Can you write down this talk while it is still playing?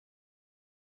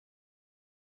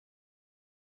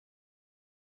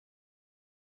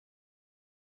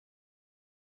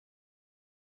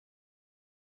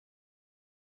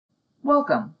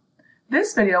Welcome.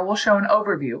 This video will show an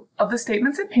overview of the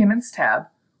Statements and Payments tab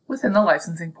within the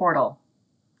Licensing Portal.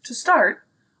 To start,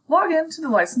 log in to the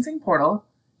Licensing Portal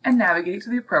and navigate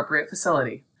to the appropriate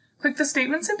facility. Click the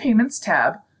Statements and Payments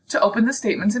tab to open the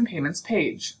Statements and Payments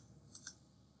page.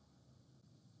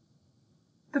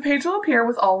 The page will appear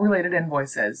with all related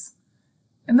invoices.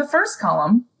 In the first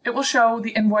column, it will show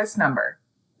the invoice number.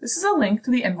 This is a link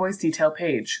to the invoice detail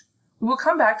page. We will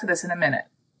come back to this in a minute.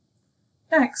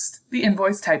 Next, the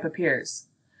invoice type appears.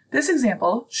 This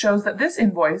example shows that this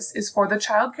invoice is for the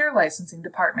Child Care Licensing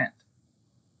Department.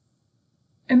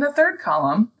 In the third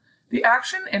column, the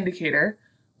action indicator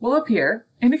will appear,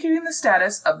 indicating the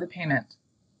status of the payment,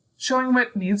 showing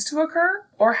what needs to occur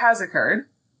or has occurred.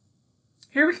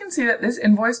 Here we can see that this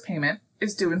invoice payment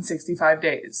is due in 65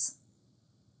 days.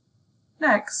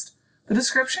 Next, the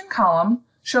description column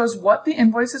shows what the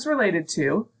invoice is related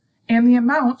to and the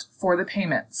amount for the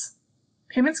payments.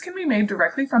 Payments can be made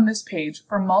directly from this page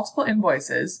for multiple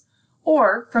invoices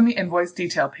or from the invoice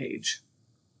detail page.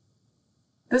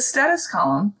 The status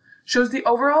column shows the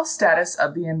overall status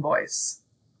of the invoice.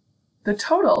 The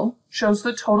total shows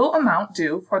the total amount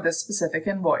due for this specific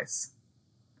invoice.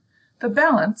 The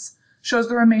balance shows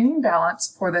the remaining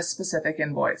balance for this specific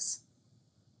invoice.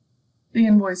 The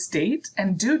invoice date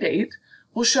and due date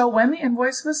will show when the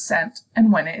invoice was sent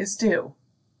and when it is due.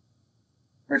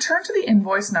 Return to the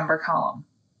invoice number column.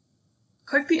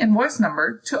 Click the invoice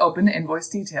number to open the invoice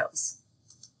details.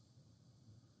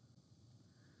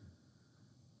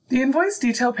 The invoice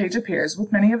detail page appears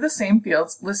with many of the same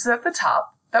fields listed at the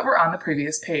top that were on the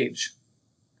previous page.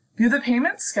 View the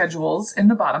payment schedules in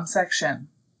the bottom section.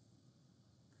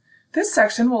 This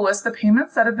section will list the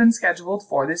payments that have been scheduled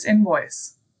for this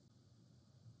invoice.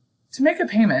 To make a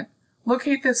payment,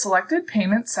 locate the Selected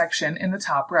Payment section in the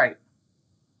top right.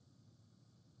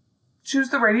 Choose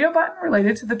the radio button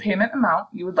related to the payment amount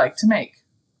you would like to make.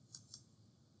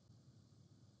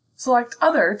 Select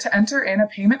Other to enter in a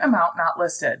payment amount not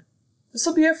listed. This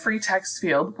will be a free text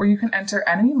field where you can enter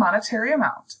any monetary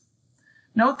amount.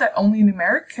 Note that only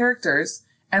numeric characters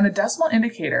and the decimal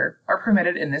indicator are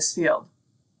permitted in this field.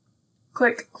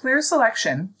 Click Clear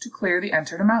Selection to clear the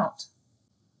entered amount.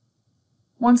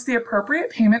 Once the appropriate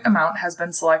payment amount has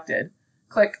been selected,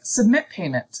 click Submit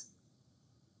Payment.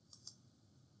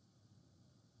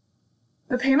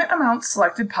 The Payment Amount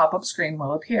Selected pop-up screen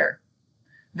will appear.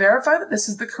 Verify that this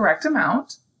is the correct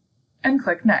amount and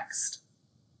click Next.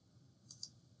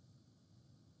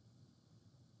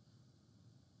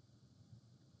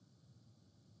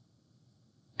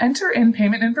 Enter in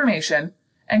payment information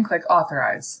and click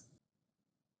Authorize.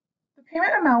 The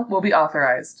payment amount will be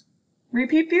authorized.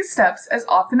 Repeat these steps as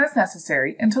often as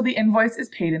necessary until the invoice is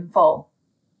paid in full.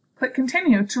 Click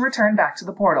Continue to return back to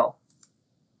the portal.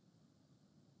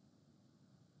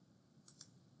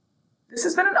 This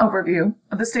has been an overview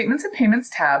of the Statements and Payments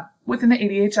tab within the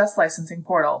ADHS Licensing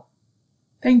Portal.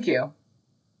 Thank you.